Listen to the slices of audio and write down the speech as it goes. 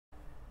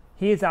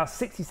Here's our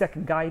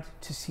 60-second guide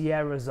to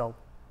Sierra Azul.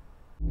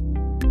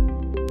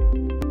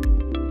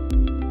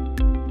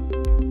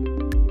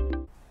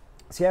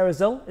 Sierra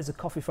Azul is a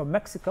coffee from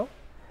Mexico.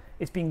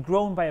 It's been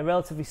grown by a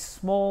relatively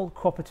small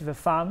cooperative of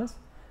farmers.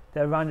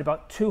 There are around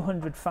about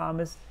 200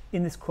 farmers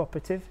in this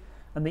cooperative,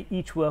 and they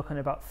each work on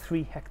about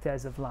 3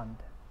 hectares of land.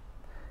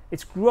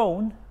 It's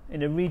grown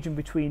in a region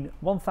between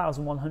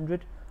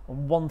 1,100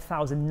 and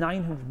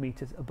 1,900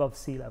 metres above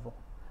sea level,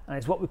 and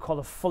is what we call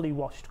a fully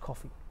washed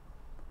coffee.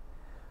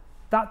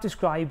 That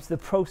describes the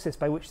process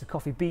by which the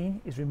coffee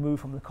bean is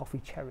removed from the coffee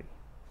cherry.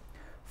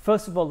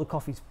 First of all, the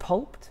coffee is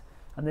pulped,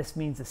 and this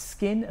means the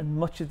skin and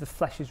much of the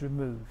flesh is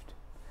removed.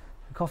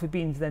 The coffee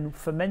beans then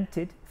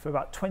fermented for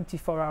about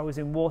 24 hours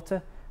in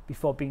water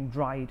before being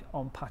dried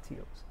on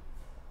patios.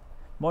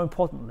 More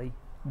importantly,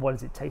 what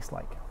does it taste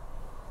like?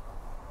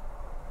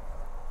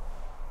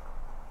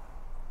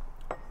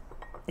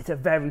 It's a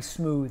very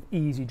smooth,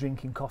 easy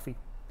drinking coffee.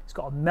 It's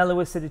got a mellow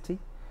acidity,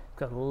 it's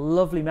got a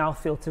lovely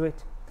mouthfeel to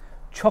it,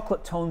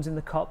 chocolate tones in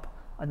the cup,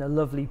 and a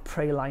lovely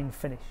praline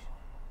finish.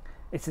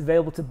 It's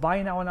available to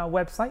buy now on our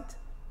website,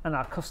 and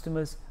our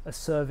customers are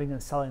serving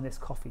and selling this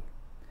coffee.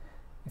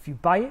 If you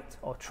buy it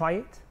or try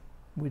it,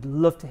 we'd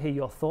love to hear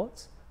your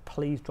thoughts.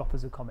 Please drop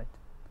us a comment.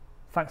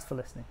 Thanks for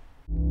listening.